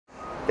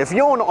If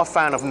you're not a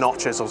fan of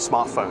notches on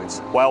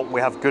smartphones, well,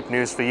 we have good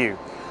news for you.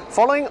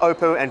 Following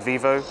Oppo and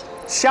Vivo,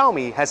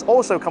 Xiaomi has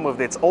also come up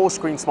with its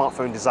all-screen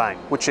smartphone design,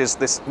 which is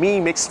this Mi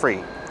Mix 3.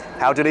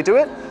 How do they do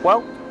it?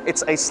 Well,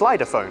 it's a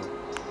slider phone.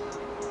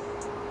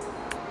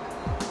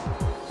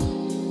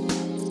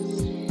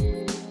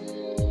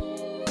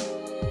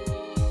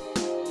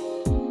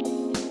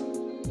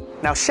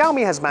 Now,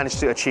 Xiaomi has managed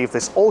to achieve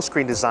this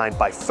all-screen design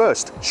by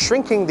first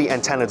shrinking the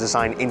antenna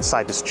design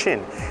inside this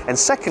chin, and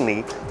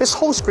secondly, this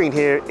whole screen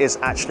here is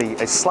actually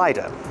a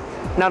slider.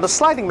 Now, the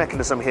sliding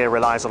mechanism here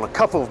relies on a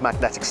couple of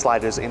magnetic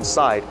sliders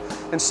inside,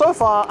 and so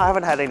far I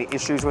haven't had any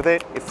issues with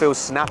it. It feels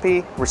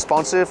snappy,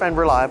 responsive, and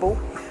reliable.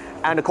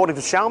 And according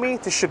to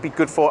Xiaomi, this should be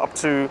good for up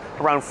to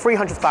around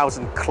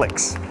 300,000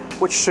 clicks,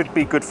 which should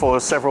be good for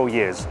several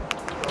years.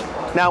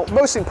 Now,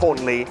 most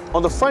importantly,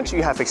 on the front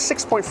you have a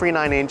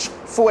 6.39-inch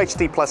Full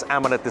HD Plus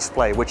AMOLED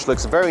display, which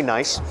looks very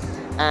nice.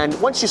 And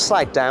once you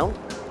slide down,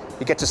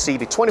 you get to see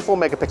the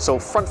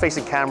 24-megapixel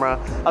front-facing camera,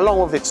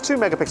 along with its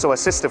 2-megapixel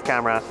assistive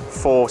camera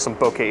for some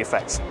bokeh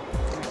effects.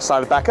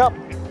 Slide it back up,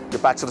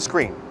 you're back to the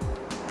screen.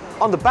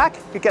 On the back,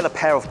 you get a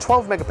pair of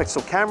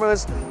 12-megapixel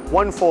cameras,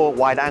 one for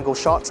wide-angle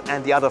shots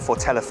and the other for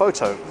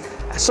telephoto.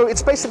 So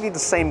it's basically the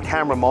same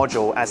camera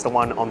module as the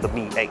one on the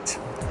Mi 8.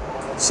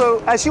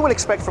 So, as you will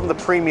expect from the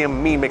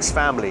premium Mi Mix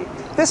family,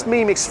 this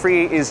Mi Mix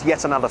 3 is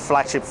yet another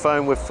flagship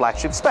phone with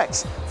flagship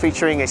specs,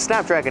 featuring a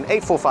Snapdragon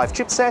 845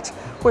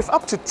 chipset with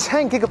up to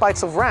 10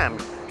 gigabytes of RAM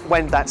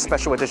when that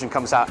special edition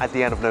comes out at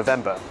the end of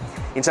November.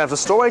 In terms of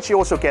storage, you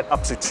also get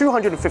up to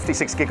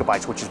 256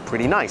 gigabytes, which is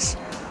pretty nice.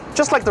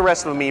 Just like the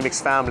rest of the Mi Mix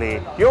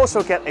family, you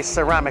also get a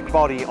ceramic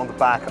body on the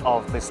back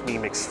of this Mi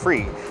Mix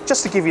 3,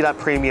 just to give you that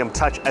premium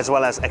touch as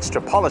well as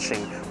extra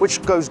polishing,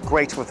 which goes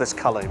great with this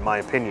color in my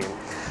opinion.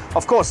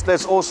 Of course,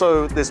 there's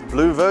also this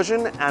blue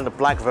version and a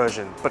black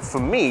version, but for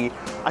me,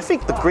 I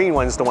think the green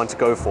one is the one to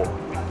go for.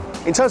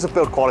 In terms of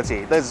build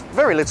quality, there's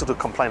very little to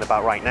complain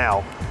about right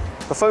now.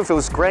 The phone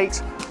feels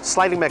great,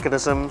 sliding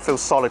mechanism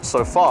feels solid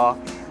so far,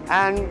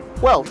 and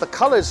well, the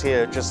colors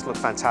here just look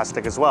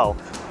fantastic as well.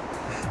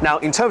 Now,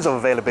 in terms of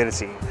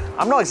availability,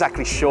 I'm not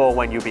exactly sure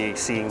when you'll be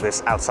seeing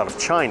this outside of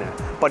China,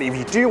 but if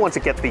you do want to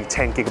get the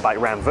 10GB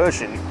RAM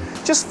version,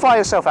 just fly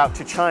yourself out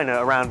to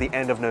China around the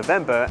end of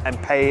November and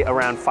pay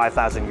around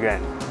 5,000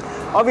 yuan.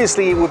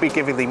 Obviously, we'll be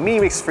giving the Mi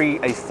Mix 3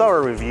 a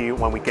thorough review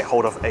when we get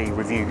hold of a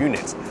review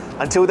unit.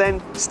 Until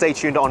then, stay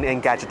tuned on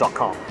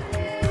Engadget.com.